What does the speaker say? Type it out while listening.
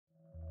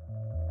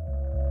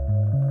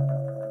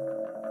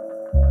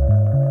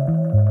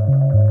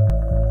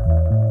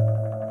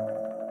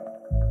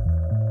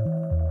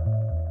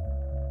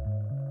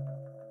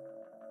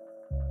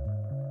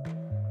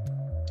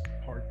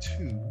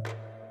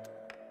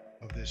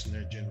this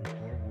NerdGen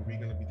report, where we're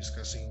going to be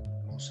discussing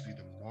mostly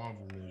the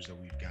Marvel news that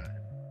we've gotten.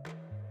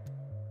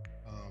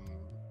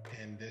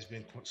 And there's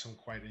been some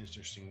quite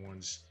interesting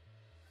ones.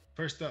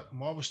 First up,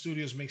 Marvel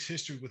Studios makes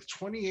history with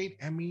 28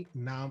 Emmy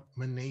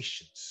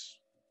nominations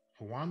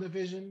for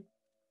WandaVision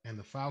and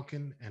the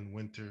Falcon and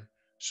Winter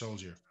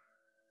Soldier.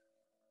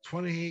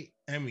 28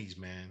 Emmys,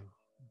 man.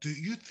 Do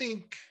you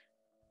think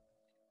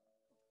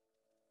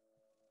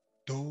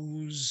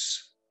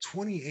those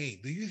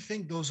 28, do you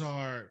think those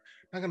are,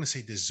 not going to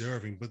say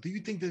deserving, but do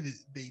you think that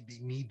they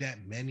need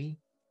that many?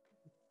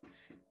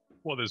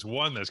 Well, there's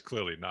one that's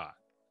clearly not,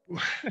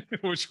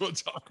 which we'll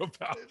talk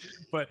about.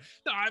 But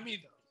no, I mean,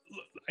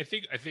 I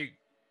think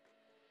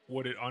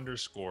what it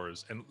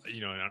underscores, and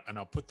and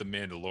I'll put The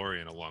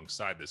Mandalorian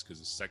alongside this because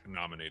it's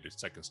nominated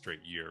second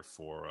straight year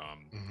for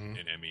an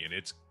Emmy in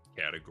its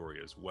category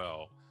as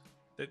well,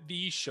 that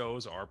these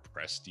shows are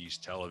prestige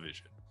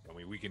television. I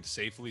mean, we can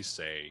safely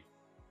say,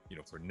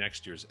 for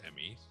next year's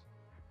Emmys,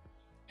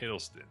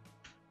 Hiddleston,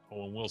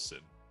 Owen Wilson,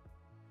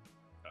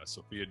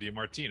 Sophia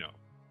DiMartino.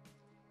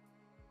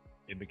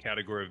 In the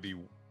category of the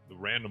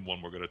random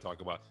one we're going to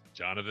talk about,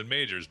 Jonathan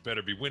Majors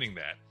better be winning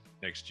that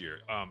next year.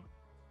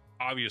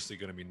 Obviously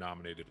going to be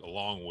nominated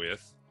along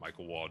with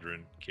Michael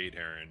Waldron, Kate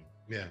Herron,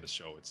 and the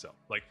show itself.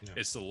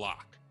 It's the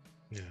lock.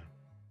 Yeah.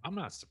 I'm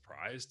not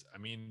surprised. I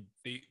mean,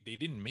 they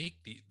didn't make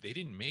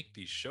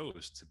these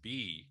shows to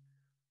be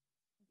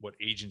what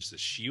Agents of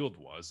S.H.I.E.L.D.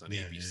 was on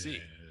ABC,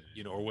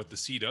 or what the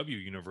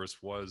CW universe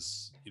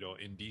was,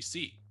 in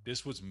DC.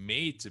 This was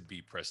made to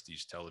be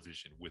prestige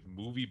television with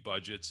movie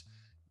budgets,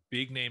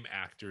 big name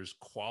actors,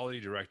 quality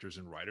directors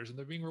and writers, and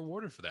they're being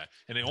rewarded for that.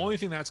 And the only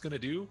thing that's going to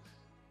do,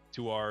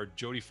 to our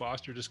Jodie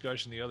Foster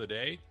discussion the other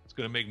day, it's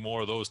going to make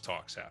more of those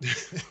talks happen.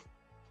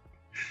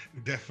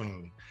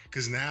 Definitely.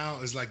 Because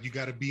now it's like you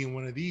got to be in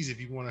one of these if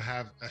you want to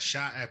have a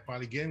shot at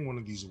probably getting one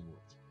of these awards.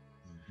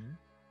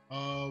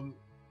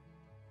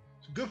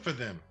 Good for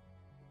them.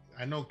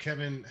 I know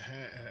Kevin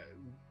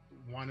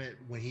wanted,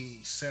 when he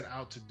set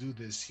out to do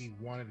this, he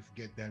wanted to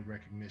get that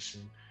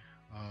recognition.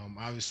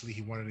 Obviously,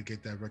 he wanted to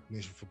get that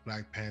recognition for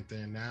Black Panther,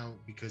 and now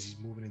because he's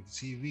moving into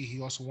TV, he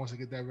also wants to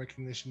get that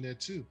recognition there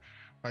too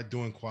by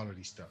doing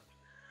quality stuff.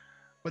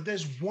 But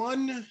there's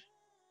one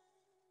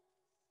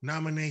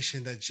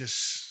nomination that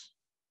just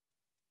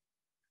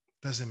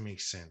doesn't make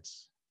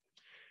sense,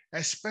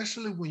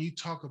 especially when you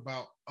talk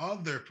about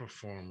other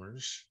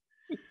performers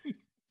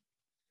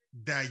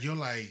that you're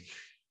like,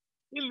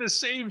 in the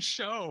same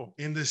show,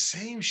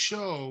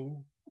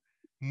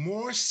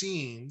 more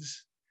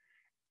scenes,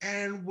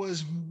 and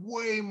was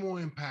way more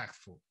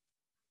impactful.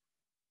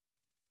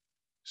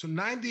 So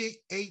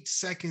 98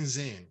 seconds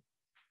in,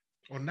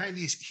 or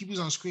 90, he was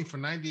on screen for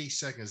 98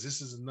 seconds.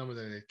 This is a number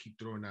that I keep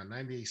throwing out,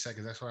 98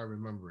 seconds. That's why I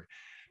remember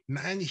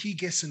it. He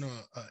gets an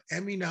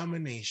Emmy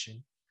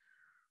nomination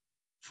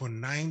for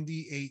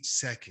 98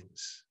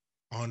 seconds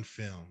on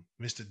film.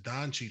 Mr.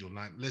 Don Cheadle.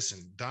 Now,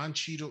 listen, Don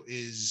Cheadle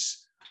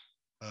is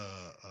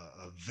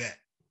a vet.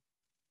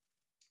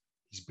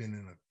 He's been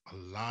in a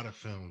lot of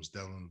films.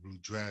 Devil in the Blue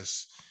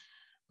Dress.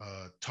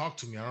 Talk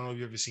to Me. I don't know if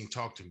you've ever seen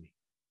Talk to Me.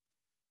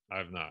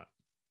 I've not.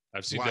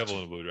 I've seen Devil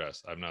in the Blue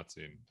Dress. I've not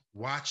seen.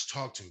 Watch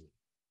Talk to Me.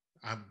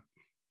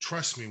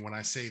 Trust me when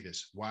I say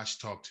this. Watch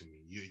Talk to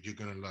Me. You're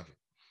gonna love it.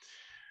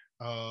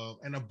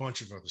 And a bunch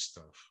of other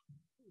stuff.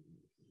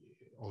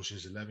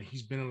 Ocean's 11.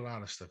 He's been in a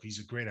lot of stuff. He's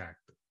a great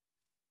actor.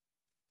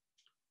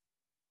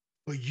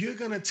 But you're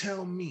gonna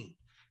tell me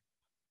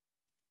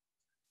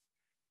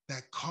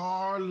that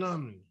Carl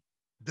Lumbly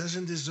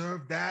doesn't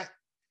deserve that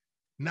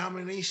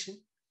nomination?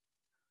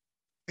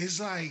 It's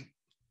like,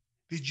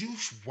 did you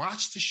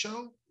watch the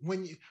show?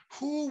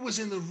 Who was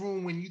in the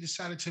room when you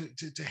decided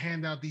to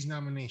hand out these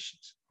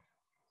nominations?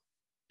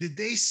 Did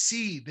they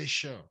see this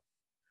show?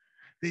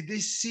 Did they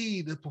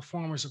see the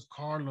performance of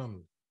Carl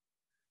Lumbly?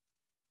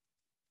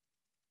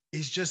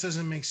 It just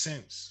doesn't make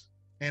sense.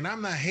 And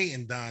I'm not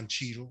hating Don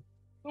Cheadle.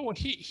 Oh,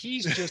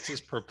 he's just as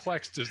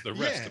perplexed as the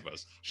rest of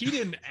us. He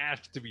didn't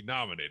ask to be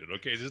nominated,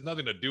 okay? There's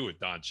nothing to do with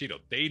Don Cheadle.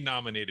 They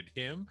nominated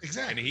him,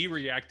 exactly, and he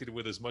reacted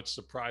with as much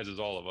surprise as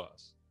all of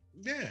us.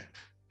 Yeah.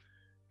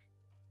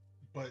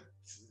 But,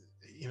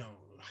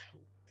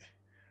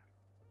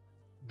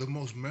 the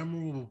most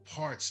memorable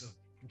parts of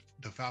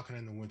The Falcon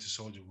and the Winter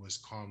Soldier was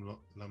Carl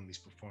Lumbly's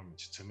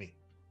performance to me.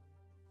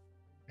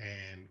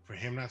 And for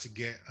him not to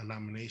get a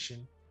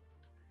nomination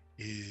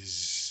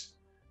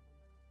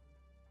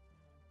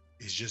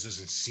it just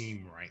doesn't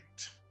seem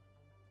right.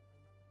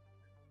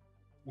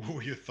 What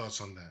were your thoughts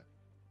on that?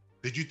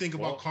 Did you think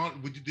about Carl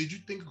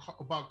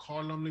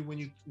Lumbly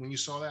when you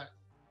saw that?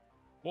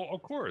 Well,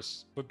 of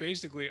course, but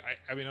basically,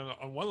 I mean,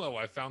 on one level,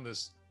 I found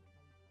this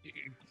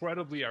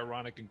incredibly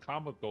ironic and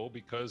comical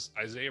because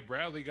Isaiah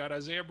Bradley got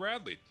Isaiah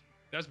Bradley.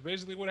 That's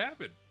basically what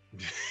happened.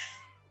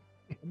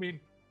 I mean,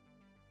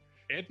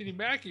 Anthony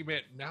Mackie,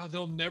 man, now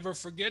they'll never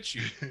forget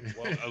you.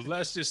 Well,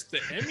 unless it's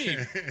the Emmy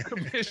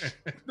commission,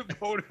 the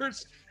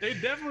voters, they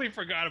definitely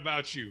forgot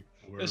about you.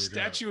 a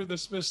statue of the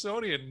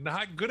Smithsonian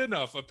not good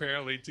enough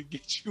apparently to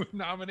get you a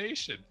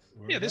nomination.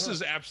 This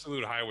is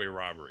absolute highway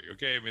robbery.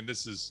 Okay, I mean,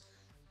 this is,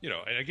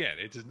 and again,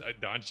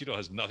 Don Cheadle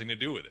has nothing to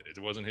do with it. It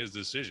wasn't his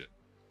decision,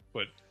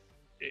 but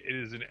it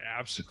is an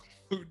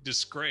absolute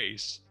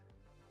disgrace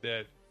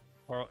that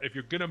if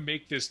you're gonna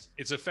make this,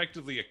 it's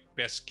effectively a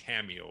best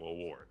cameo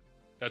award.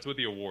 That's what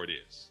the award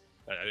is.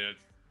 If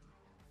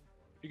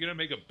you're gonna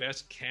make a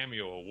best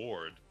cameo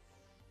award,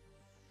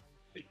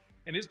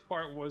 and his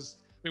part was,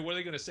 I mean, what are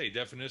they gonna say?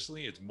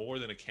 Definitionally, it's more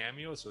than a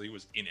cameo, so he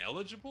was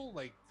ineligible.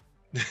 Like,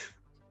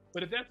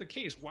 but if that's the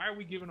case, why are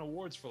we giving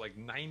awards for like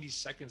 90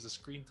 seconds of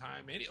screen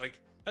time? Like,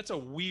 that's a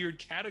weird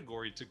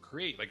category to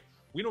create. Like,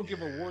 we don't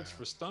give awards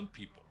for stunt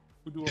people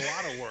who do a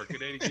lot of work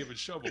at any given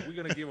show, but we're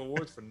going to give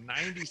awards for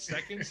 90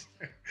 seconds.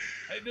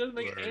 It doesn't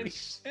make any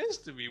sense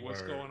to me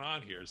what's going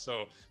on here.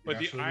 So, but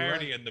the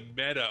irony and the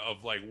meta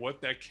of like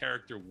what that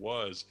character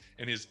was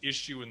and his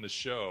issue in the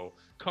show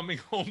coming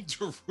home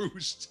to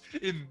roost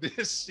in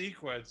this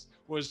sequence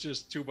was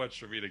just too much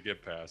for me to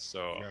get past.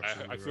 So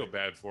I feel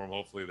bad for him.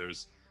 Hopefully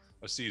there's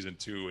a season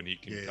 2 and he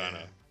can kind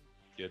of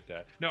get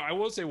that. Now, I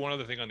will say one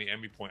other thing on the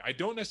Emmy point. I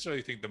don't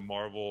necessarily think the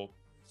Marvel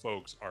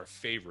folks are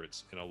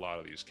favorites in a lot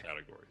of these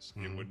categories.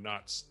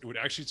 It would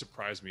actually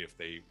surprise me if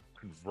they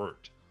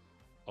convert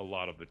a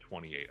lot of the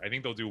 28. I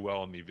think they'll do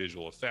well in the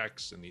visual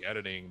effects and the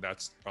editing.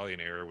 That's probably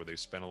an area where they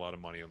spend a lot of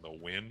money and they'll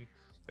win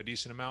a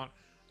decent amount.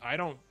 I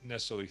don't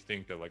necessarily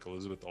think that like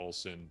Elizabeth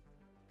Olsen,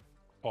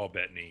 Paul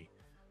Bettany,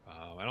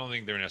 I don't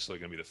think they're necessarily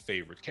going to be the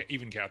favorites.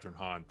 Even Catherine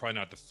Hahn, probably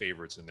not the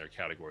favorites in their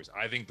categories.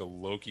 I think the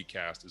Loki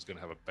cast is going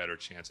to have a better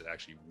chance at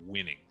actually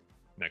winning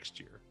next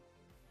year.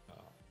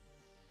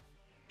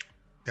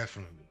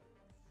 Definitely.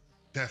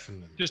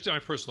 Just my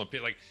personal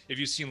opinion, like if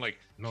you've seen like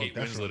Kate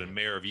Winslet and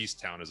Mayor of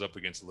Easttown is up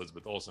against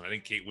Elizabeth Olsen, I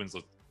think Kate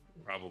Winslet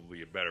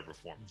probably a better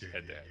performance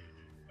head to head.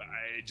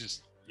 I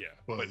just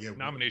but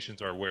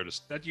nominations are where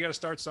that you got to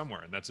start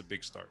somewhere, and that's a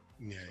big start.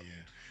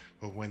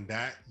 But when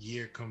that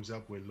year comes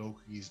up where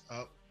Loki's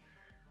up,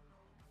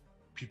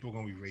 people are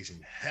gonna be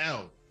raising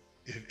hell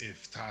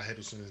if Todd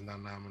Hiddleston is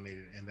not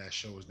nominated and that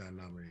show is not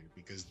nominated,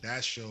 because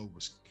that show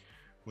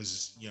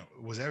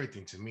was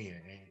everything to me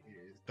and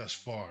thus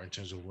far in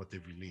terms of what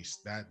they've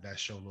released. That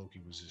show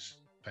Loki was just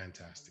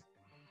fantastic.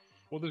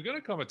 Well, there's going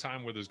to come a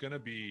time where there's going to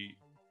be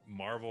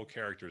Marvel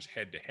characters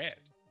head to head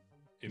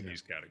in these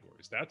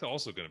categories. That's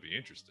also going to be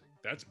interesting.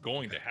 That's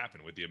going to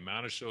happen with the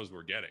amount of shows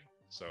we're getting.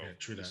 So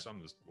there's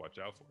something to watch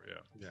out for.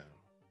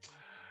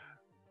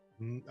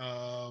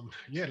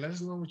 Let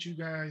us know what you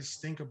guys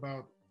think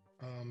about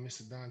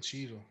Mr. Don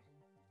Cheadle.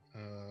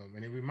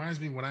 And it reminds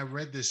me, when I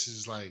read this,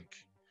 is like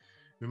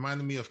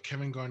reminded me of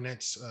Kevin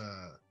Garnett's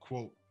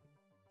quote,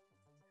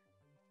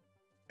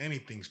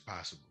 "Anything's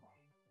possible."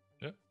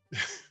 Yeah.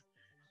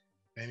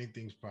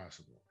 Anything's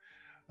possible.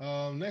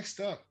 Next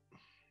up,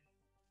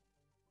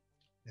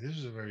 and this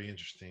was a very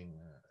interesting,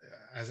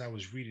 as I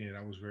was reading it,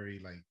 I was very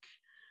like,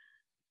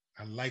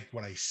 I like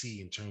what I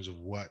see in terms of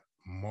what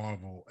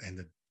Marvel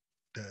and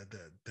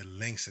the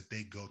lengths that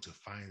they go to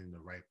finding the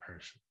right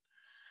person.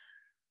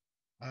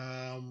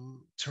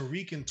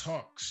 Tariq in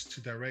talks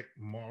to direct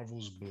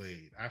Marvel's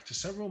Blade. After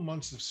several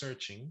months of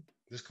searching,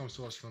 this comes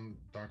to us from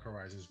Dark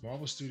Horizons,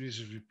 Marvel Studios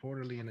is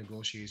reportedly in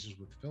negotiations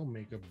with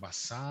filmmaker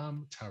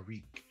Bassam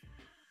Tariq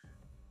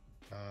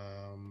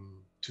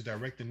to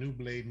direct the new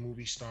Blade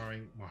movie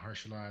starring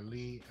Mahershala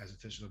Ali as a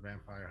titular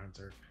vampire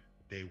hunter,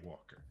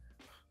 Daywalker.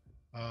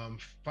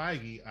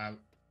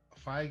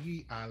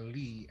 Feige,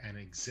 Ali, and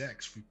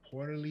execs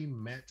reportedly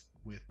met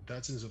with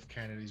dozens of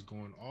candidates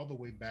going all the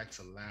way back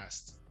to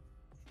last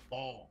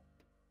fall.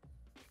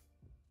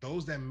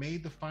 Those that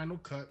made the final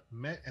cut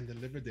met and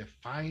delivered their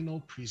final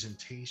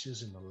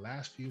presentations in the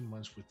last few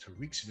months, with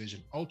Tariq's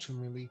vision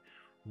ultimately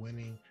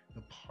winning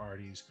the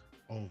parties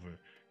over.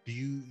 Do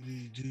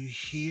you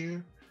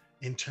hear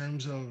in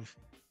terms of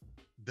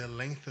the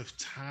length of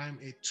time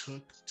it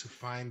took to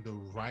find the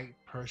right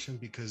person?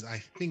 Because I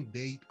think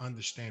they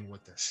understand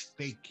what's at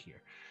stake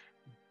here.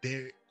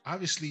 They're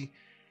obviously,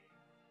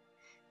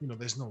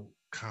 there's no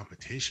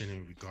competition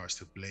in regards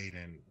to Blade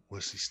and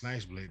Wesley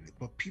Snipes' Blade,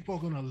 but people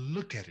are going to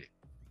look at it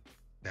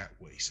that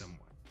way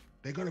somewhat.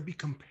 They're going to be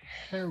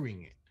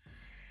comparing it.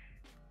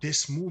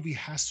 This movie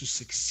has to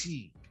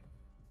succeed.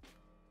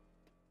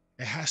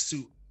 It has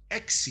to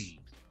exceed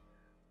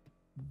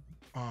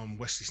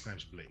Wesley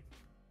Snipes' Blade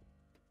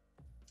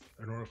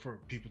in order for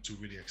people to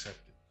really accept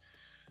it.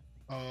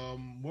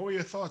 What were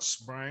your thoughts,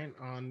 Brian,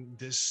 on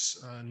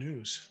this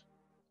news?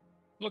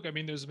 Look, I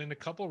mean, there's been a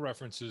couple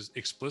references,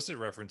 explicit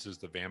references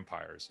to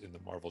vampires in the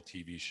Marvel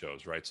TV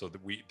shows, right? So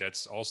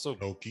that's also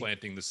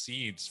planting the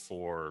seeds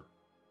for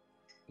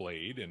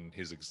Blade and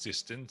his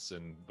existence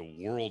and the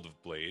world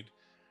of Blade.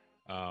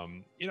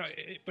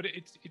 But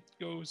it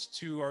goes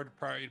to our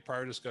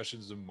prior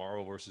discussions of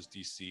Marvel versus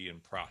DC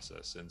and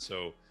process. And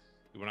so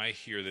when I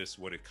hear this,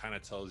 what it kind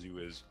of tells you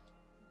is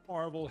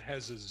Marvel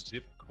has a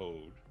zip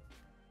code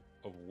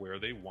of where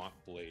they want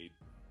Blade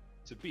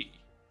to be.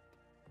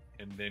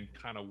 And then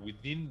kind of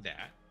within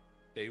that,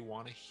 they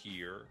want to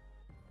hear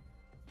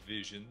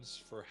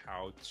visions for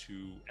how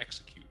to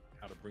execute,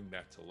 how to bring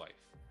that to life.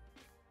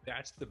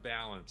 That's the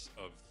balance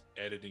of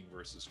editing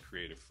versus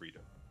creative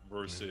freedom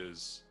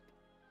versus,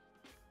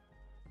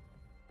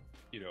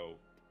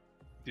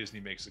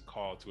 Disney makes a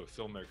call to a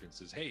filmmaker and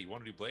says, "Hey, you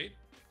want to do Blade?"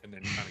 and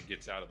then kind of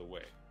gets out of the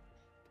way,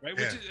 right?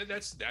 Yeah. Which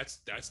is,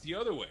 that's the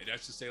other way.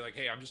 That's to say, like,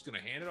 "Hey, I'm just going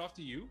to hand it off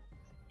to you.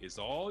 It's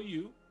all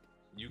you.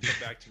 You come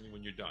back to me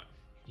when you're done."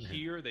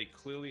 Here, they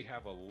clearly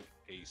have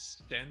a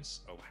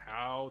sense of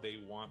how they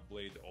want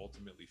Blade to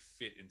ultimately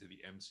fit into the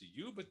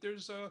MCU, but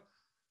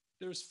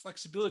there's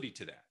flexibility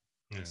to that.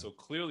 Yeah. And so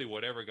clearly,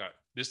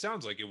 this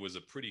sounds like it was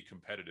a pretty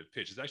competitive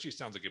pitch. It actually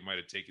sounds like it might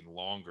have taken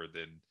longer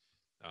than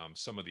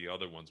some of the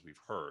other ones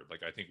we've heard.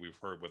 Like, I think we've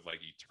heard with like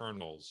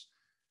Eternals,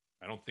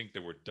 I don't think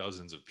there were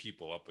dozens of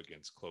people up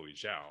against Chloe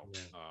Zhao.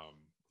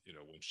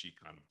 When she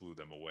kind of blew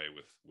them away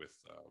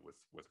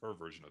with her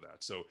version of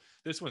that. So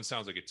this one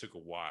sounds like it took a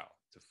while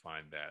to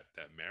find that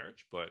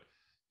marriage, but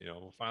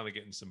we're finally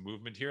getting some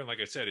movement here. And like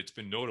I said, it's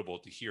been notable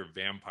to hear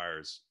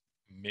vampires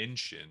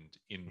mentioned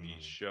in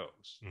these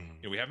shows.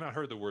 We have not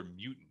heard the word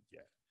mutant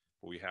yet,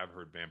 but we have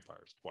heard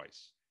vampires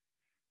twice.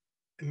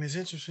 And it's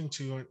interesting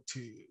to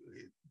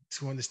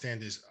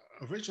understand this.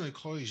 Originally,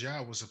 Chloe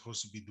Zhao was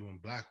supposed to be doing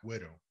Black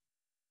Widow.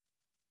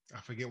 I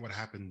forget what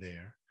happened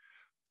there,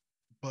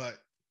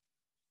 but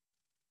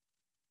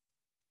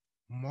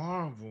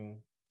Marvel,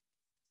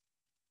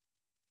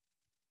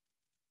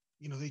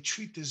 they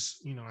treat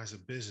this, as a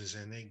business,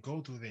 and they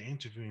go through the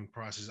interviewing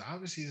process.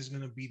 Obviously, there's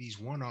going to be these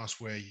one-offs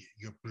where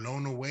you're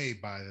blown away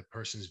by the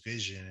person's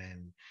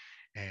vision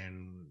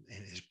and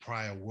his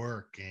prior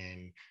work,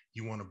 and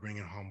you want to bring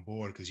it on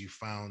board because you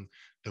found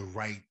the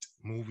right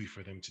movie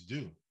for them to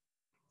do.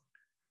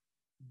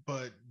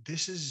 But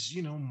this is,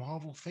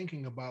 Marvel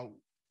thinking about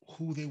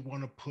who they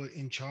want to put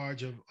in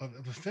charge of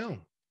a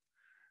film,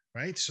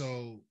 right?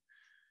 So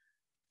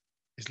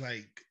it's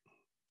like,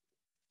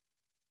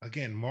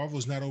 again,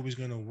 Marvel's not always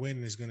going to win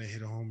and is going to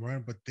hit a home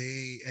run, but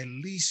they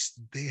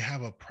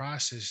have a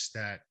process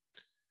that,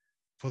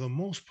 for the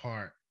most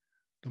part,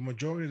 the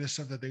majority of the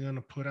stuff that they're going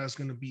to put out is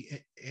going to be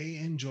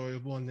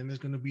enjoyable, and then there's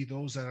going to be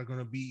those that are going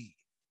to be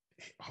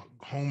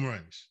home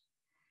runs,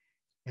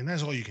 and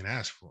that's all you can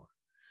ask for,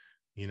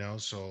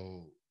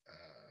 So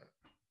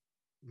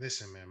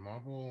listen, man,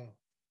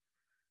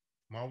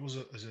 Marvel's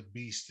is a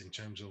beast in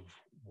terms of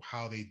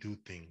how they do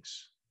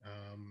things.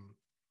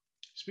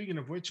 Speaking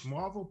of which,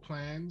 Marvel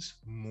plans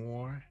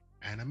more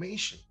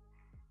animation.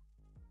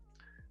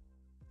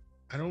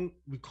 I don't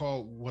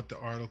recall what the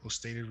article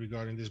stated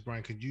regarding this.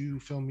 Brian, could you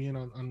fill me in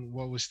on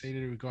what was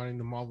stated regarding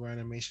the Marvel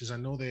animations? I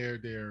know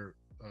they're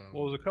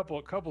well, there's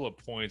a couple of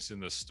points in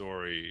the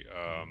story,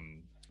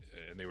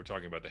 and they were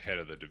talking about the head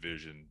of the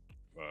division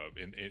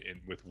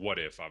in with What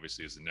If,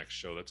 obviously, is the next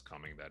show that's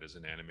coming. That is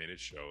an animated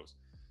show.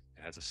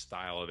 It has a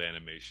style of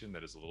animation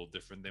that is a little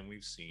different than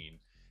we've seen.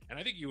 And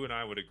I think you and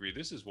I would agree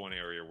this is one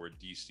area where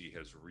DC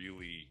has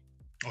really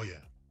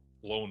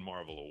blown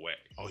Marvel away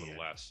over the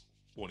last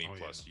 20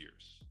 plus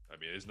years. I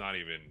mean, it's not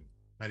even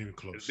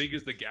close. As big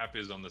as the gap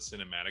is on the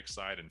cinematic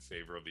side in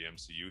favor of the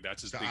MCU,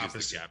 that's as big as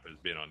the gap has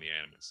been on the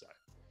anime side.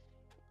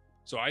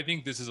 So I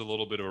think this is a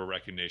little bit of a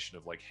recognition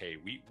of like, hey,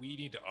 we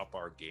need to up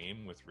our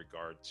game with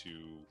regard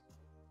to,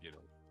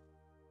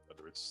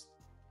 whether it's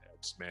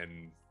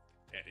X-Men,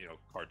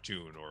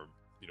 cartoon, or,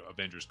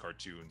 Avengers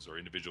cartoons, or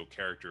individual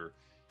character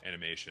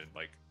animation,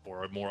 like,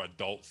 or a more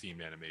adult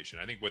themed animation.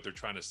 I think what they're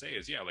trying to say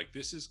is,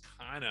 this is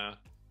kind of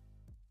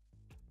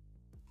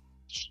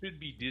should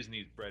be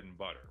Disney's bread and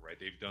butter, right?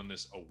 They've done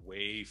this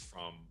away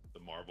from the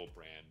Marvel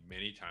brand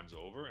many times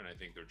over, and I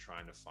think they're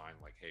trying to find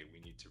like, hey, we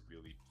need to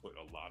really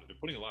they're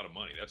putting a lot of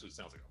money. That's what it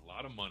sounds like, a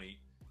lot of money,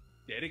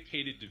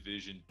 dedicated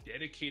division,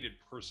 dedicated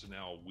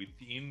personnel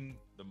within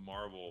the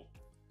Marvel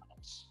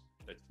house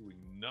that's doing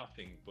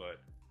nothing but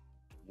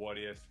What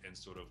If and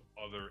sort of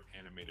other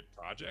animated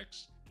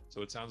projects.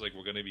 So it sounds like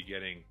we're going to be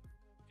getting,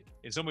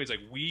 in some ways, like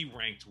we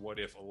ranked What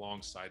If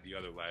alongside the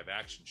other live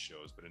action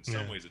shows, but in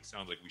some ways it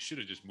sounds like we should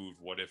have just moved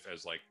What If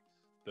as like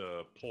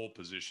the pole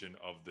position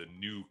of the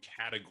new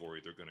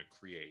category they're going to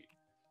create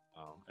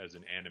as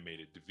an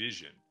animated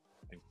division,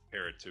 and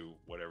compare it to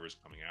whatever's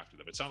coming after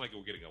that. But it sounds like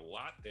we're getting a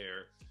lot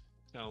there.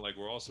 It sounds like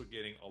we're also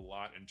getting a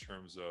lot in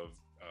terms of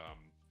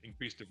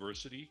increased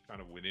diversity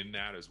kind of within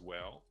that as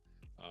well.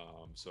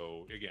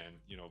 So again,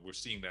 we're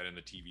seeing that in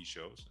the TV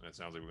shows, and it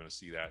sounds like we're going to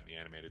see that in the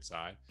animated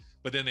side.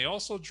 But then they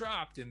also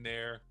dropped in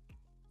there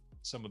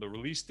some of the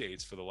release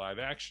dates for the live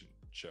action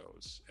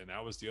shows, and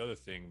that was the other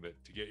thing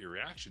that to get your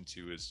reaction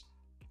to is,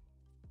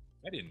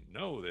 I didn't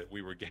know that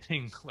we were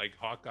getting like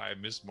Hawkeye,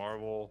 Miss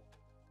Marvel.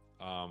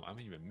 I'm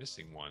even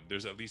missing one.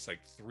 There's at least like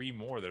 3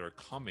 more that are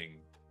coming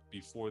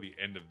before the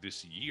end of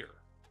this year.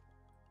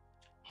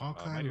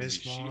 Hawkeye,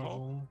 Miss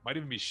Marvel, might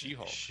even be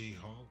She-Hulk.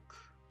 She-Hulk.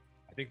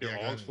 I think they're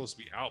all supposed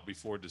to be out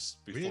before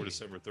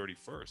December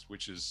 31st,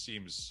 which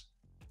seems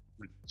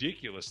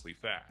ridiculously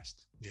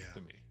fast to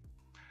me.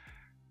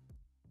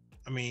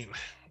 I mean,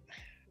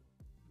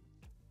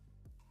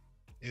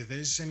 if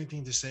there's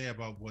anything to say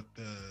about what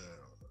the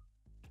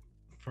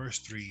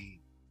first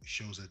 3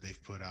 shows that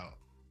they've put out.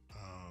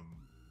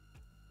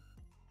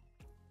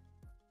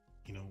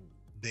 You know,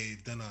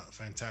 they've done a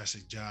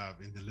fantastic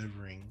job in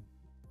delivering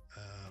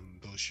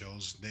those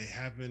shows. They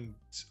haven't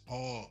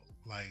all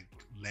like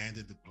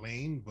landed the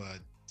plane, but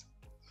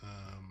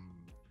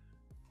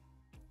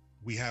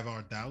we have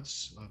our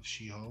doubts of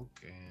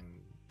She-Hulk, and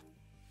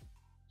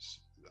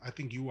I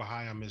think you were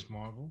high on Ms.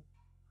 Marvel.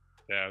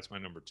 Yeah, that's my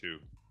number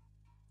 2.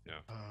 Yeah.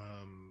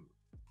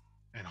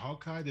 And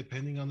Hawkeye,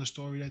 depending on the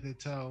story that they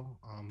tell,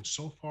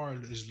 so far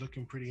is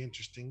looking pretty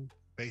interesting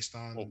based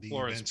on the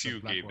Florence events Pugh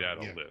of Black gave Widow.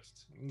 that a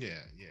lift. Yeah,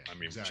 yeah. I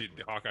mean, exactly.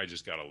 Hawkeye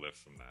just got a lift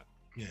from that.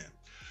 Yeah.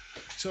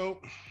 So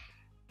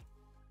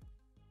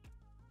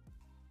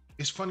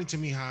it's funny to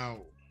me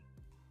how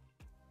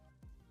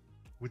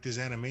with this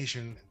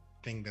animation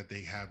thing that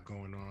they have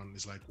going on,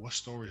 is like, what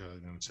stories are they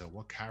going to tell?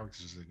 What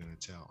characters are they going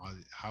to tell?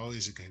 How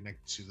is it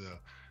connected to the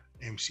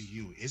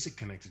MCU? Is it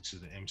connected to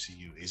the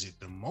MCU? Is it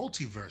the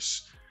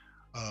multiverse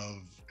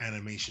of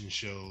animation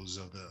shows,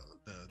 of the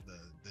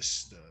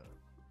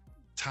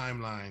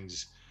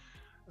timelines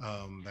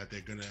that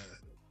they're going to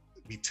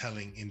be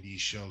telling in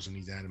these shows and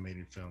these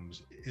animated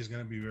films? Is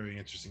going to be very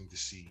interesting to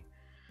see.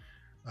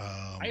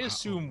 I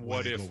assume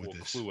What If will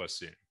clue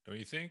us in, don't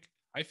you think?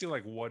 I feel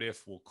like What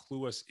If will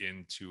clue us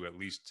into at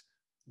least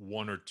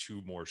 1 or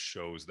 2 more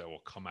shows that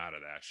will come out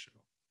of that show.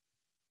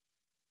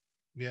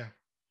 Yeah,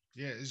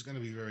 it's going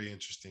to be very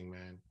interesting,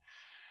 man.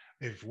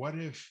 If What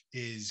If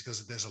is,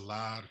 because there's a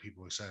lot of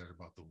people excited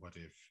about the What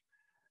If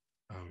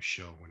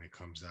show when it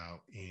comes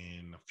out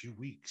in a few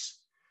weeks.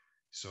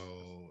 So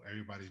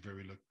everybody's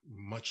very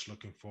much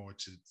looking forward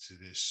to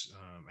this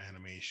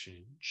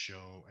animation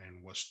show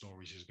and what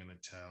stories is going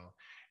to tell.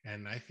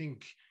 And I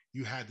think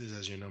you had this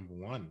as your number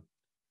 1.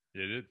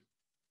 Yeah, it did.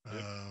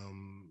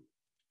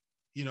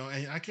 You know,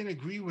 and I can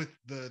agree with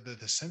the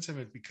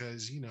sentiment,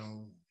 because, you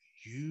know,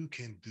 you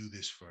can do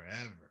this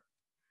forever,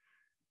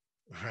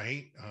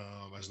 right?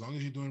 As long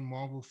as you're doing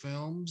Marvel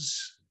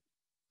films,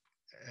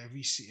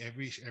 every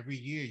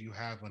year you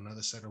have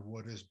another set of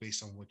what is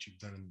based on what you've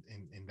done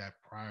in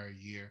that prior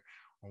year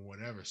or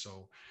whatever.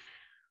 So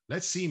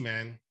let's see,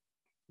 man.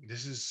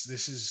 This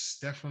is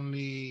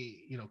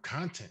definitely, you know,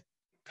 content.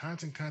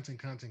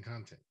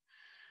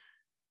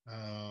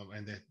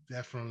 And they're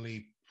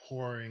definitely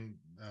pouring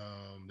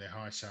their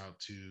hearts out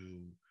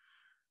to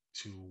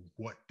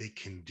what they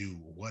can do,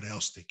 what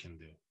else they can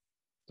do.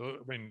 So,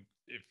 I mean,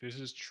 if this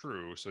is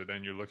true, so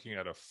then you're looking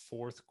at a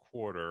 4th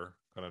quarter,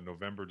 kind of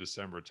November,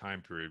 December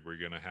time period, where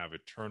you're going to have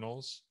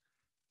Eternals,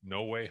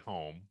 No Way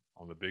Home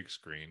on the big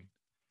screen.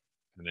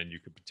 And then you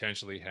could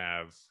potentially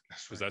have,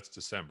 because that's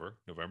December,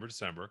 November,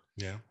 December.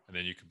 Yeah. And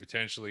then you could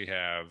potentially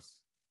have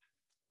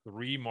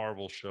 3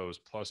 Marvel shows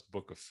plus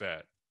Book of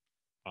Fett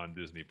on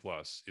Disney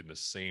Plus in the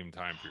same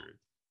time period.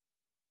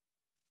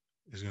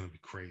 It's going to be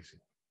crazy.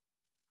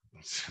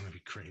 It's going to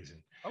be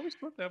crazy. I always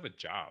thought to have a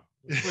job.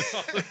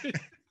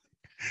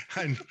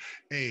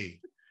 Hey,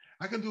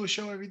 I can do a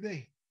show every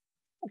day.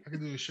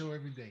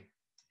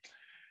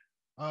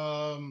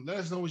 Let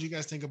us know what you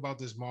guys think about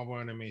this Marvel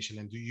animation,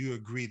 and do you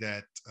agree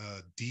that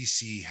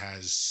DC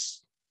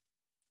has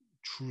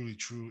truly,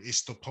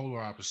 it's the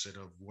polar opposite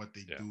of what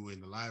they do in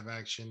the live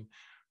action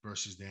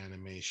versus the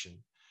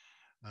animation?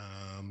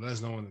 Let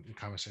us know in the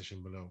comment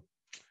section below.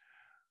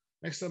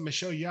 Next up,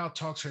 Michelle Yeoh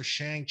talks her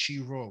Shang-Chi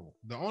role.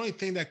 The only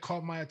thing that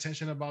caught my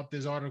attention about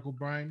this article,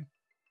 Brian,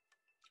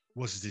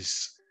 was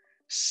this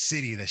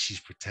city that she's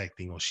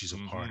protecting or she's a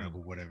part of,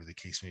 or whatever the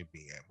case may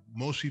be.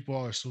 Most people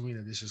are assuming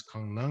that this is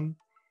Kunlun,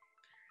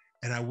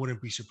 and I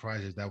wouldn't be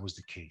surprised if that was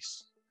the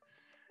case.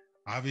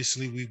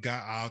 Obviously, we've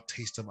got our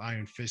taste of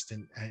Iron Fist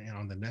and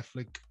on the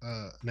Netflix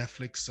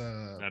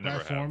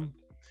platform.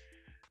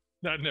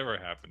 That never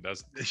happened.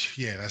 That's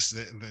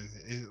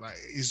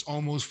it's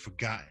almost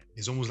forgotten.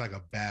 It's almost like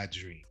a bad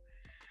dream.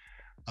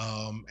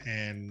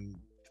 And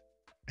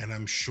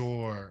I'm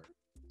sure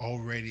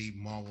already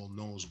Marvel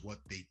knows what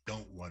they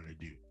don't want to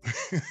do.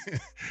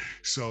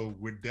 So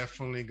we're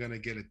definitely gonna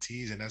get a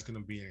tease, and that's gonna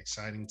be an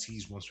exciting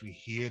tease once we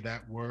hear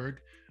that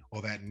word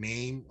or that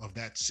name of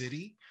that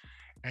city,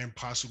 and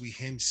possibly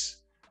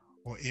hints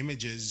or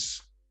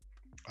images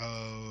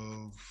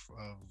of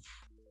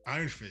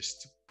Iron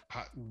Fist.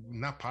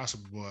 Not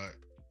possible, but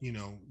you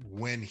know,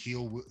 when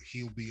he'll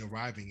be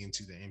arriving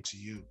into the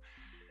MCU.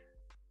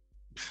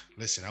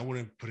 Listen, I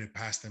wouldn't put it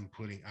past them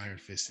putting Iron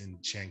Fist in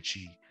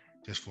Shang-Chi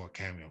just for a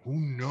cameo. Who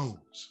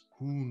knows?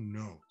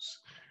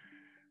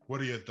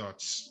 What are your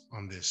thoughts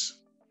on this?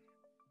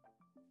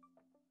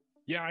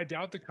 Yeah, I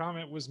doubt the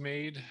comment was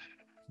made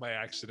by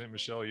accident.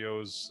 Michelle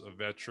Yeoh's a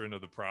veteran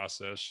of the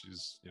process.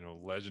 She's, you know,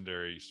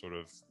 legendary sort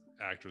of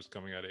actress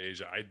coming out of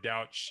Asia. I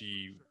doubt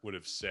she would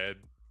have said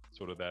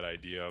sort of that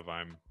idea of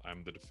I'm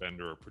the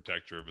defender or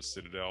protector of a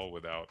citadel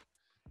without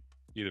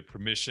either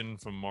permission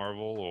from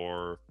Marvel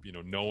or, you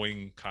know,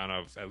 knowing, kind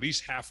of at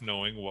least half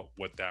knowing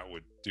what that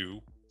would do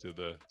to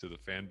the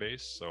fan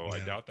base. So I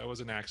doubt that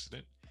was an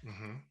accident.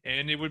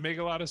 And it would make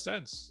a lot of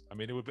sense. I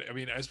mean, it would be, I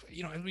mean, as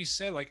you know, as we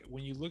said, like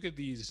when you look at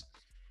these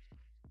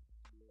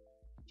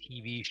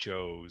TV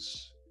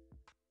shows,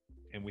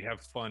 and we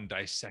have fun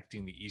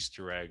dissecting the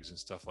Easter eggs and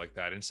stuff like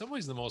that. In some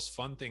ways, the most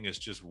fun thing is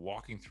just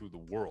walking through the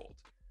world,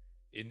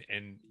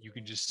 and you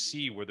can just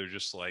see where they're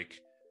just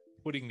like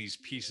putting these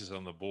pieces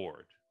on the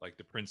board, like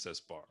the princess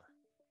bar,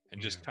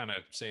 and just kind of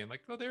saying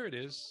like, oh, there it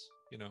is.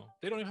 You know,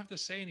 they don't even have to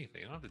say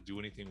anything. They don't have to do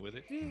anything with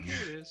it. Here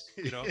it is.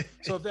 You know,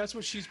 so if that's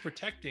what she's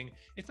protecting,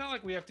 it's not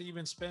like we have to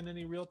even spend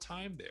any real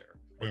time there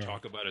or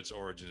talk about its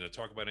origins or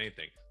talk about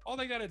anything. All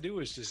they got to do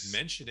is just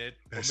mention it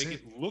or make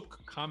it look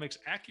comics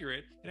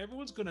accurate, and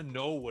everyone's going to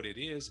know what it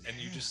is. And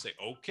you just say,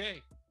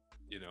 okay,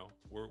 you know,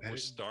 we're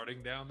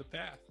starting down the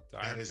path.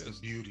 That is the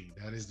beauty.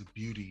 That is the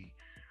beauty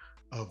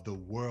of the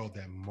world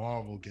that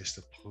Marvel gets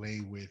to play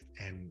with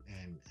and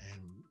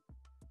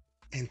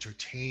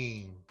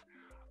entertain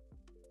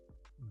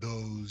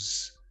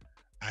those,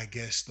 I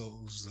guess,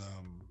 those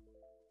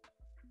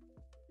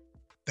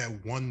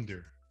that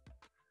wonder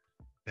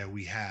that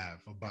we have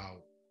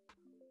about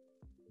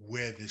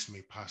where this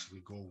may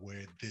possibly go,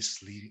 where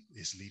this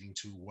is leading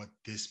to, what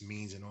this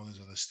means, and all this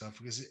other stuff.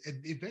 Because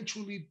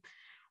eventually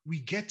we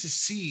get to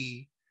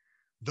see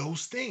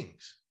those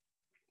things,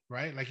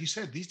 right? Like you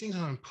said, these things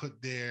aren't put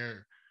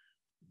there,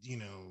 you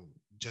know,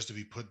 just to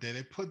be put there.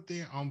 They're put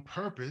there on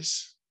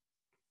purpose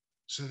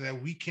so that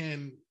we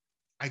can,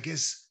 I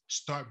guess,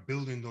 start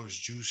building those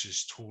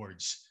juices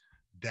towards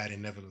that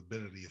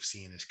inevitability of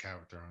seeing this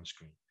character on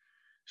screen.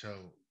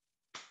 So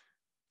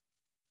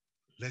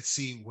let's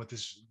see what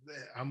this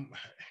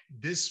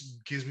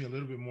gives me a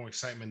little bit more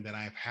excitement than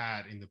I've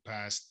had in the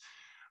past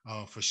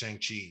for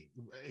Shang-Chi.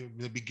 In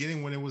the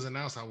beginning, when it was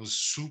announced, I was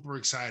super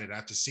excited.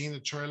 After seeing the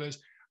trailers,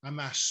 I'm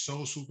not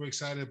so super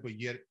excited, but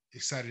yet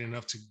excited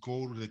enough to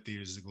go to the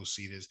theaters to go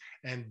see this.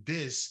 And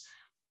this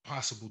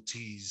possible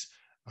tease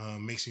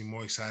makes me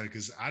more excited,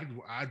 because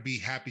I'd be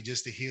happy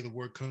just to hear the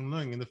word Kung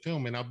Lung in the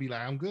film, and I'll be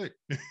like, I'm good.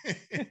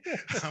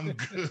 I'm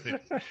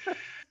good.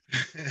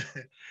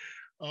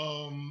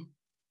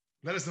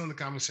 Let us know in the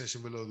comment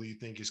section below who you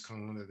think is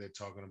Kung Lung that they're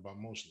talking about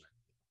most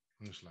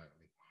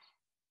likely.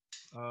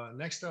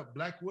 Next up,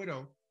 Black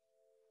Widow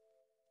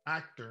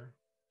actor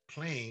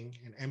playing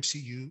an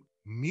MCU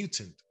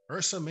mutant,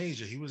 Ursa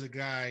Major. He was a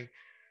guy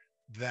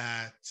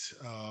that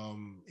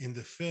in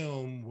the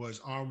film was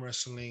arm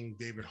wrestling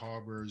David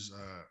Harbour's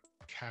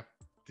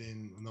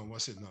captain. No,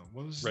 what's it? No,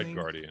 what was his Red name?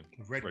 Guardian.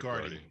 Red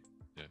Guardian.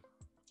 Yeah.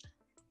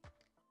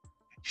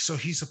 So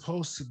he's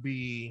supposed to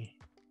be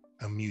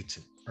a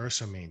mutant,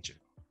 Ursa Major.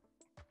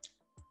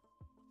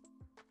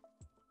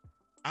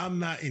 I'm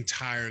not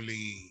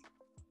entirely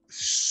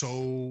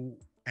so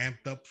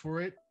amped up for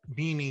it,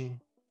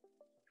 meaning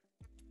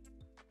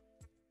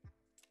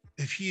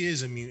if he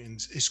is a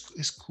mutant,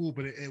 it's cool,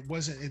 but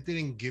it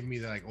didn't give me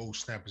that like, oh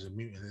snap, is a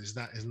mutant. It's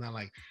not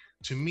like,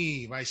 to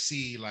me, if I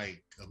see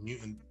like a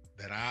mutant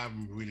that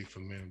I'm really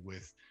familiar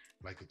with,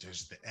 like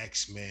just the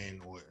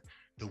X-Men or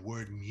the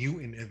word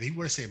mutant, if he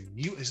were to say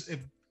mutant, if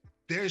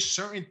there's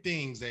certain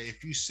things that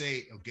if you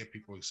say, it'll get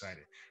people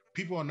excited.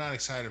 People are not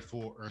excited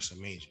for Ursa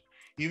Major,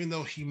 even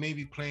though he may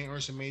be playing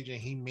Ursa Major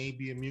and he may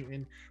be a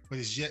mutant, but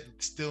it's yet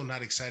still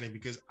not exciting,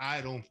 because I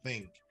don't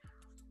think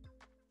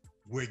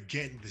we're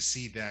getting to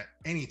see that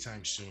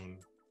anytime soon,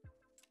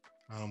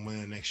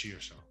 within the next year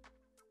or so.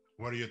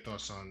 What are your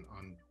thoughts on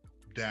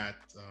that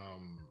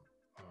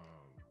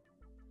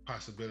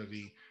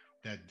possibility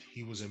that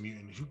he was a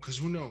mutant? Because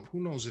who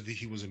knows if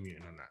he was a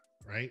mutant or not,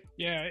 right?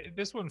 Yeah,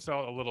 this one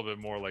felt a little bit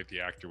more like the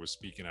actor was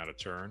speaking out of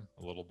turn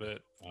a little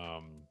bit.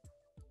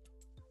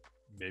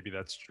 Maybe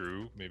that's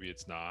true. Maybe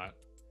it's not.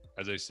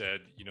 As I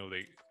said, you know,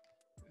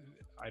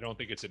 I don't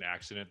think it's an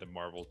accident that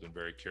Marvel's been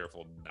very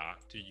careful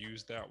not to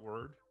use that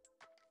word,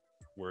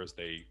 whereas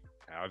they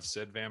have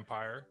said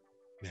vampire,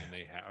 and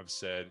they have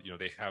said, you know,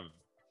 they have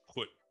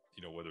put,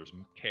 you know, whether it's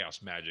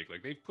chaos magic,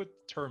 like they've put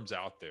terms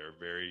out there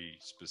very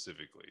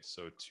specifically.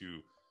 So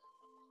to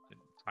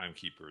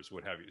timekeepers,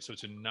 what have you. So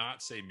to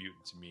not say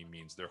mutant to me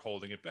means they're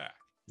holding it back.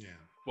 Yeah.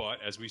 But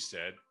as we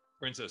said,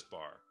 Princess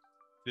Bar,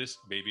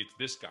 maybe it's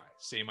this guy,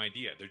 same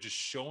idea. They're just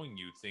showing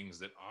you things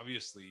that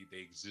obviously they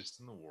exist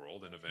in the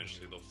world, and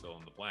eventually they'll fill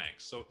in the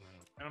blanks. So,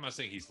 and I'm not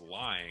saying he's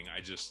lying.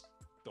 I just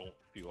don't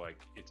feel like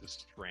it's a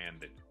strand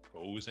that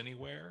goes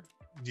anywhere.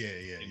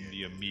 In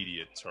the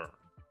immediate term.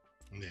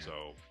 Yeah.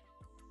 So,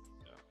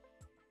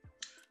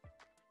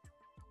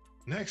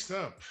 next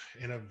up,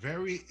 in a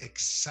very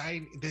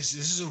exciting, this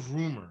is a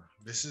rumor.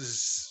 This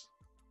is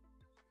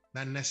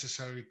not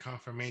necessarily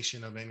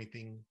confirmation of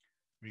anything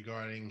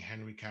regarding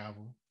Henry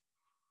Cavill,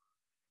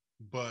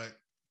 but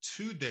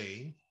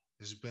today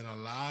there's been a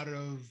lot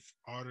of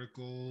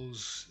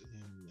articles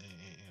and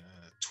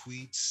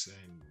tweets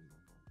and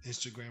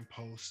Instagram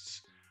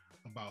posts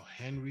about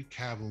Henry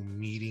Cavill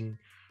meeting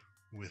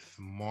with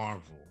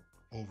Marvel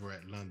over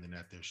at London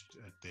at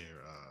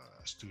their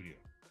studio.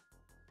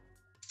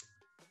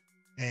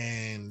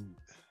 And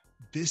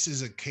this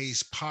is a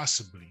case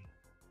possibly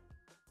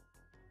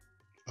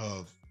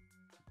of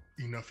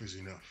enough is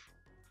enough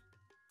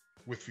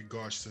with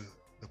regards to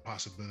the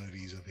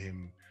possibilities of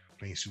him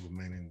playing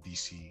Superman in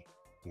DC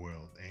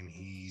world. And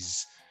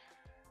he's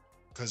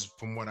because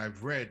from what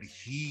I've read,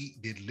 he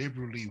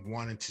deliberately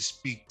wanted to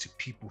speak to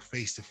people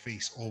face to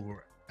face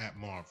over at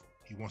Marvel.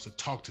 He wants to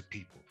talk to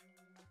people.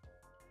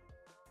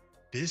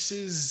 This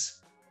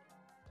is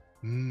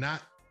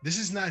not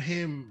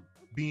him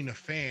being a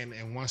fan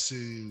and wants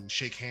to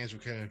shake hands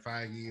with Kevin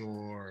Feige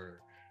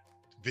or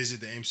visit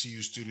the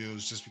MCU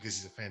studios just because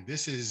he's a fan.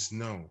 This is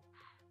no,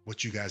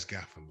 what you guys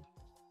got for me.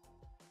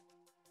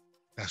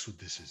 That's what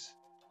this is.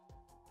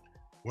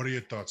 What are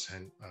your thoughts,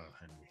 Henry?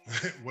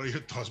 What are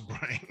your thoughts,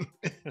 Brian?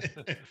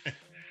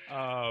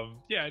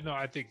 Yeah, no,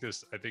 I think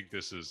this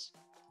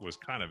was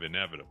kind of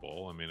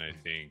inevitable. I mean, I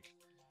think,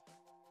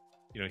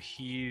 you know,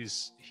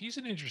 he's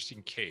an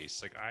interesting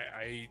case. Like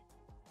I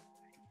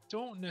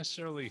don't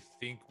necessarily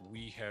think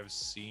we have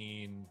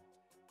seen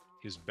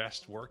his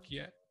best work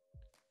yet.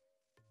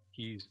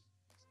 He's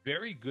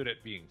very good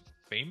at being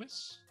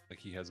famous. Like,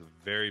 he has a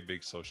very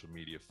big social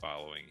media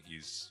following.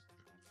 He's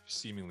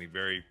seemingly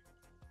very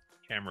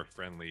camera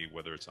friendly,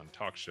 whether it's on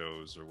talk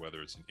shows or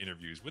whether it's in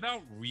interviews,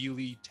 without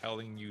really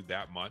telling you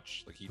that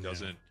much. Like, he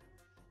doesn't.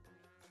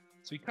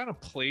 So he kind of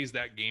plays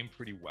that game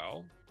pretty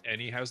well. And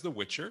he has The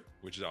Witcher,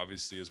 which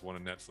obviously is one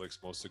of Netflix's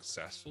most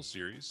successful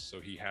series. So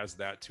he has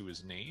that to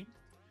his name.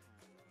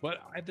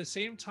 But at the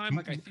same time,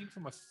 like, I think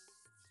from a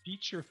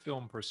feature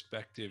film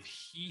perspective,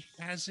 he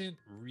hasn't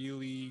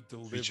really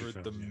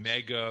delivered the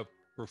mega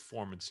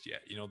performance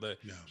yet. You know,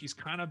 he's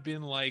kind of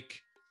been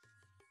like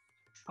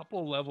a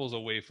couple levels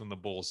away from the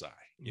bullseye.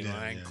 You know,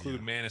 I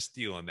include Man of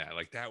Steel in that.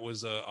 Like, that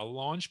was a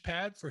launch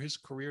pad for his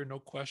career, no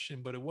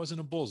question, but it wasn't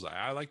a bullseye.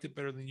 I liked it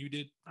better than you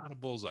did. Not a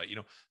bullseye. You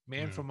know,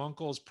 Man from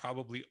U.N.C.L.E. is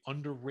probably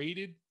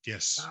underrated.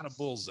 Yes. Not a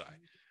bullseye.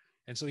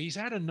 And so he's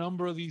had a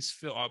number of these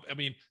films. I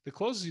mean, the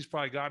closest he's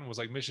probably gotten was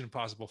like Mission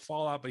Impossible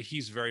Fallout, but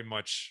he's very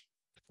much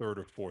third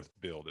or fourth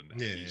build in that.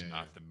 He's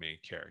not the main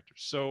character.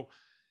 So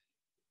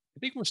I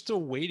think we're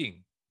still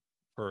waiting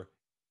for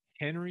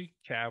Henry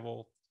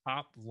Cavill,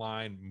 top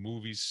line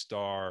movie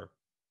star,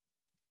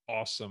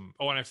 awesome.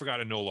 Oh, and I forgot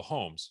Enola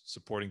Holmes,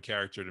 supporting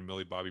character to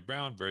Millie Bobby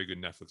Brown, very good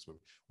Netflix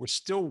movie. We're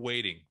still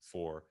waiting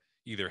for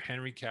either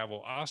Henry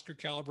Cavill Oscar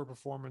caliber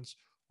performance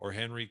or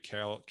Henry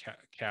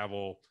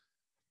Cavill,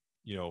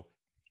 you know,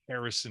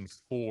 Harrison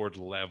Ford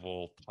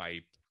level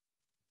type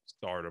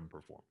stardom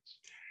performance.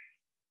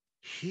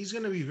 He's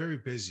going to be very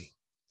busy.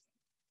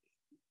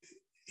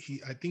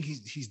 I think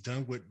he's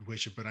done with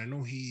Witcher, but I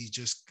know he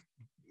just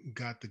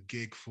got the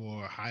gig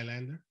for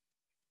Highlander.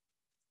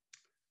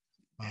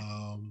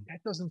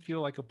 That doesn't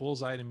feel like a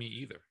bullseye to me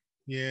either.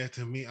 Yeah,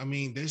 to me, I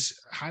mean,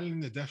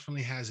 Highlander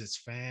definitely has its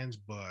fans,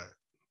 but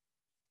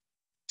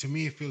to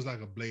me, it feels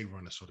like a Blade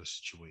Runner sort of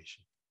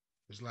situation.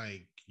 It's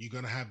like you're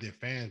gonna have their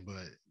fans, but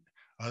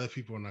other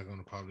people are not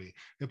gonna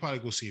they'll probably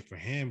go see it for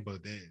him,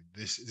 but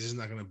this is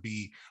not gonna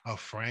be a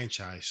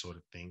franchise sort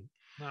of thing.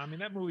 No, I mean,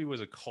 that movie was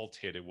a cult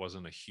hit. It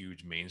wasn't a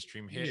huge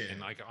mainstream hit. Yeah. And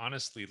like,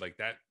 honestly, like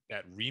that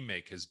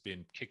remake has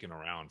been kicking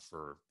around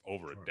for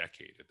over a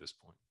decade at this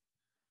point.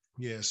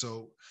 Yeah,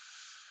 so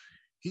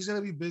he's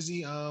gonna be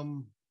busy.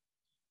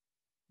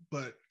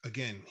 But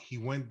again, he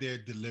went there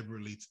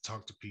deliberately to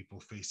talk to people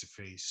face to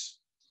face,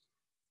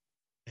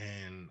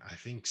 and I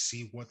think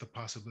see what the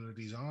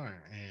possibilities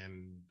are.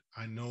 And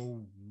I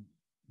know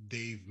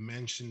they've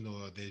mentioned,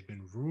 or there's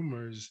been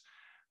rumors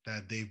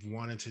that they've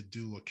wanted to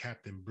do a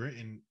Captain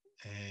Britain.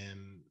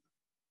 And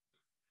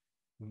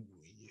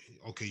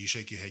okay, you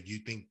shake your head. You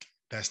think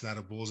that's not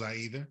a bullseye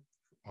either?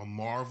 On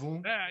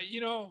Marvel?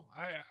 You know,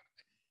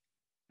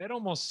 that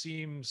almost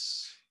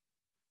seems.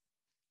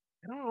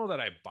 I don't know that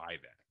I buy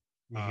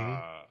that.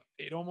 Mm-hmm.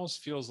 It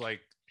almost feels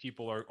like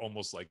people are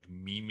almost like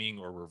memeing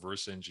or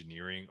reverse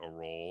engineering a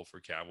role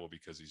for Cavill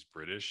because he's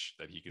British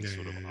that he can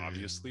sort of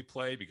obviously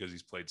play because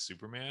he's played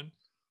Superman.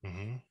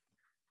 Mm-hmm.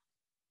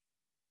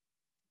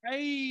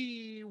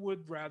 I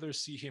would rather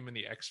see him in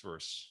the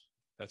X-verse.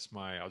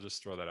 I'll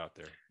just throw that out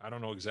there. I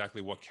don't know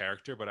exactly what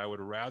character, but I would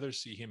rather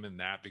see him in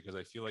that because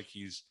I feel like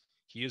he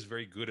is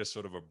very good as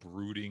sort of a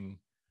brooding,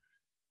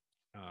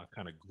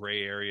 kind of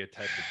gray area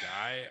type of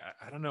guy.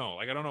 I don't know.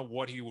 Like, I don't know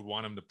what he would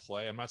want him to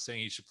play. I'm not saying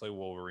he should play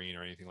Wolverine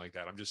or anything like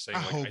that. I'm just saying,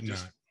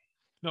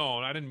 no,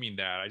 I didn't mean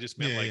that. I just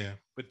meant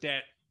but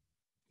that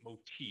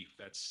motif,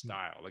 that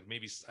style, like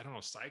maybe, I don't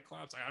know,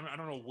 Cyclops. I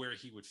don't know where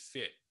he would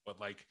fit, but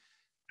like,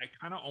 I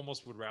kind of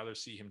almost would rather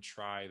see him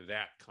try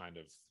that kind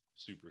of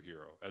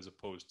superhero as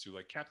opposed to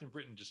like Captain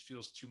Britain just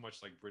feels too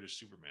much like British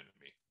Superman to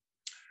me.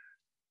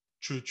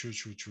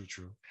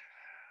 True.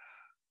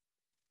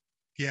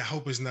 Yeah, I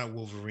hope it's not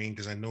Wolverine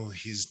because I know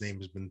his name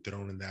has been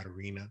thrown in that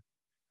arena.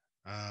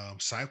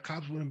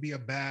 Cyclops wouldn't be a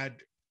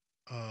bad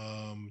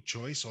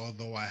choice,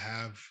 although I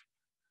have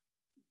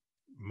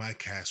my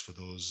cast for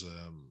those.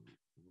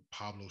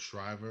 Pablo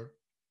Schreiber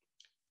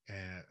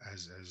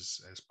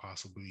as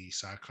possibly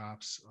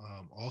Cyclops.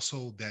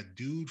 Also, that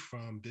dude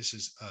from This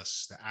Is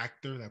Us, the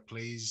actor that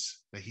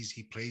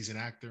he plays an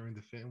actor in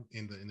the film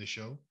in the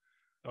show.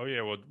 Oh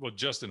yeah, well,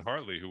 Justin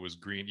Hartley, who was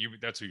Green,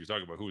 that's who you're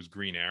talking about, who was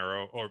Green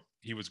Arrow, or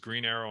he was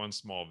Green Arrow on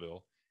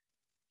Smallville.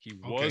 He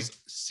was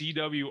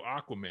CW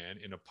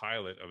Aquaman in a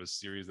pilot of a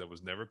series that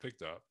was never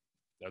picked up.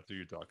 That's what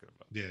you're talking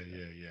about.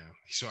 Yeah.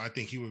 So I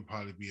think he would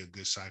probably be a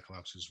good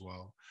Cyclops as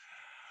well.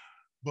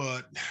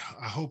 But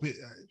I hope it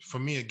for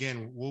me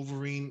again.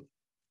 Wolverine,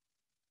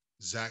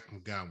 Zach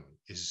McGowan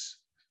is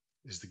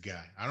the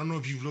guy. I don't know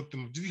if you've looked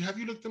him. Have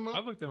you looked him up?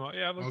 I've looked him up.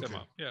 Yeah, I've looked him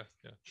up. Yeah.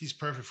 He's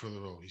perfect for the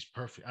role. He's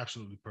perfect,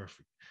 absolutely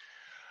perfect.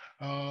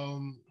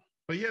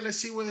 But yeah, let's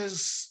see where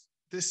this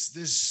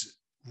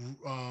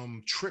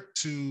trip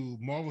to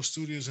Marvel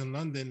Studios in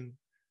London,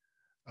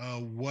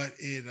 what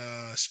it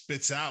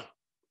spits out.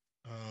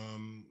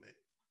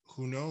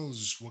 Who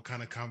knows what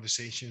kind of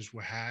conversations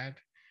were had,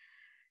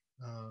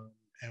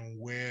 and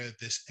where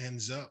this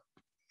ends up.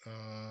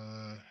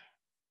 A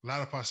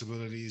lot of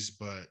possibilities,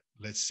 but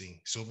let's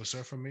see. Silver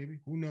Surfer, maybe?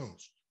 Who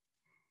knows?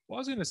 Well, I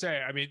was going to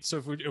say, I mean, so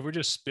if we're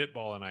just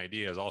spitballing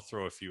ideas, I'll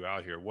throw a few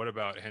out here. What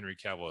about Henry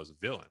Cavill as a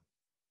villain?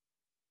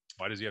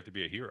 Why does he have to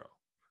be a hero?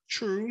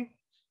 True.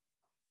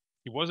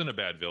 He wasn't a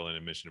bad villain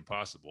in Mission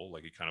Impossible.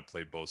 Like, he kind of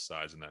played both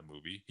sides in that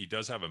movie. He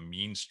does have a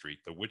mean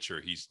streak. The Witcher,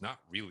 he's not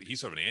really,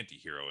 he's sort of an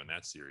anti-hero in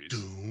that series.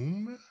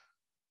 Doom?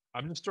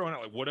 I'm just throwing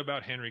out, like, what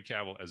about Henry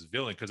Cavill as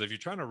villain? Because if you're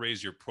trying to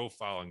raise your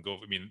profile and go,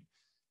 I mean,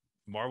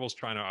 Marvel's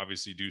trying to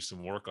obviously do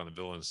some work on the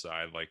villain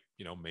side. Like,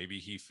 maybe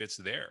he fits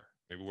there.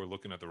 Maybe we're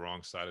looking at the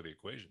wrong side of the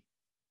equation.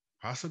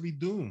 Possibly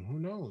Doom. Who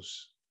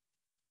knows?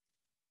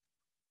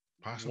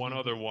 Possibly one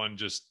other one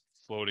just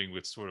floating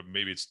with sort of,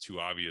 maybe it's too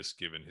obvious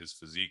given his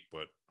physique,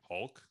 but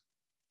Hulk?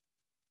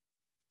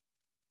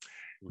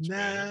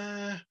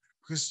 Nah,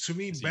 because to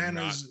me,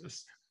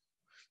 Banner's...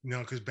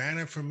 because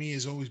Banner for me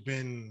has always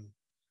been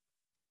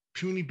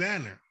puny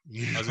Banner.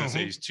 I was gonna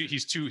say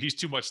he's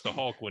too much the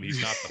Hulk when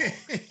he's not the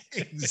Hulk.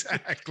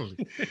 Exactly.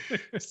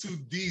 It's too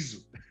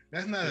Diesel.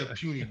 That's not a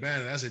puny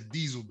Banner. That's a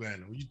Diesel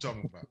Banner. What are you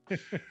talking about?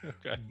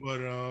 Okay.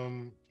 But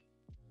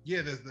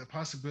yeah, the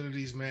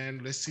possibilities, man.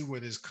 Let's see where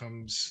this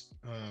comes.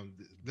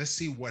 Let's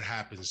see what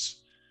happens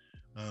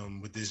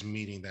with this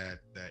meeting, that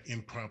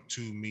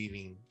impromptu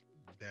meeting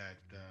that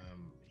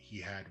he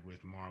had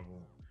with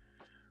Marvel.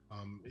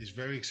 It's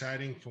very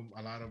exciting for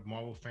a lot of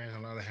Marvel fans, a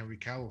lot of Henry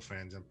Cavill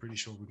fans. I'm pretty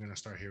sure we're going to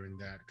start hearing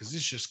that because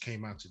this just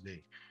came out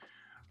today.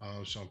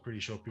 So I'm pretty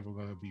sure people are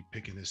going to be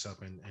picking this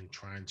up and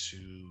trying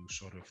to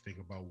sort of think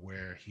about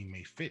where he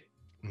may fit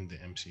in the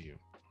MCU.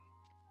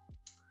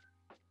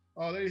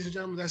 Ladies and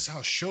gentlemen, that's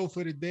our show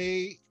for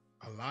today.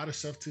 A lot of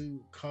stuff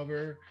to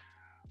cover.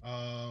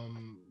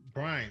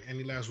 Brian,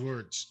 any last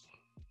words?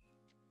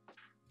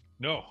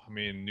 No, I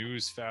mean,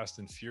 news fast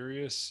and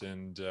furious,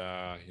 and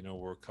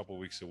we're a couple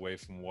weeks away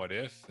from What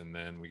If, and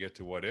then we get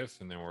to What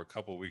If, and then we're a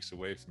couple weeks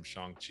away from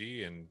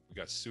Shang-Chi, and we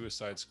got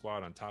Suicide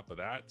Squad on top of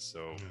that.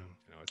 So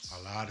it's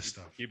a lot of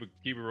stuff. Keep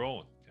it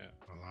rolling. Yeah,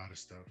 a lot of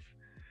stuff.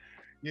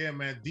 Yeah,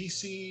 man.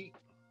 DC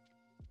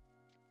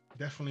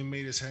definitely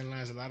made its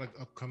headlines. A lot of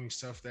upcoming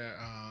stuff that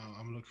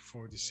I'm looking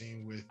forward to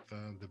seeing with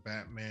the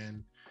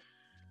Batman.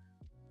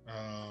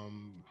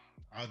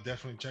 I'll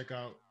definitely check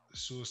out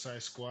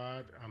Suicide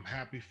Squad. I'm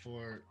happy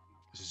for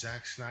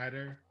Zack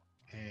Snyder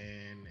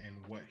and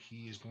what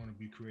he is going to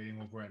be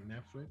creating over at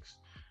Netflix.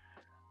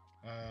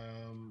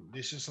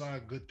 There's just a lot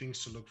of good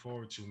things to look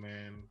forward to,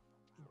 man.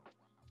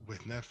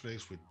 With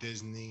Netflix, with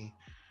Disney,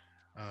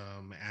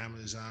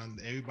 Amazon,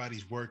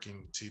 everybody's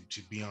working to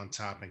be on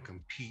top and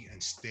compete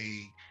and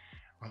stay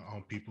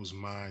on people's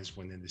minds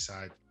when they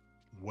decide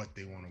what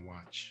they want to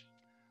watch.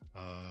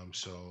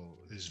 So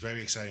it's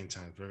very exciting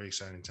time.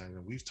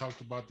 And we've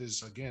talked about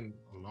this again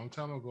a long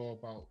time ago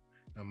about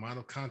the amount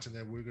of content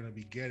that we're going to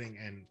be getting,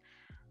 and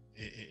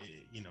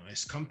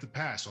it's come to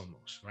pass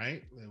almost,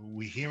 right?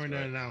 We're hearing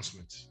the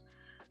announcements.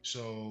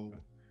 So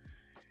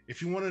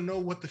if you want to know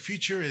what the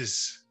future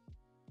is,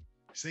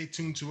 stay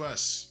tuned to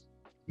us,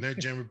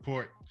 TheNerdGen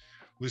Report.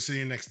 We'll see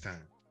you next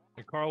time.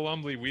 And Carl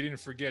Lumbly, we didn't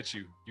forget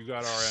you. You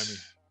got our Emmy.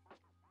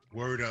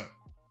 Word up.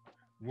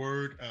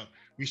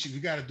 We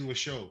got to do a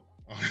show.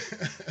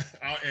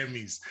 Our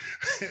Emmys.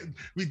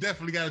 We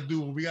definitely got to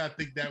do one. We got to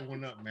think that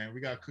one up, man. We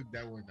got to cook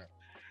that one up.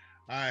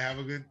 All right, have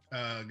a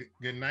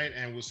good night,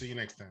 and we'll see you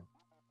next time.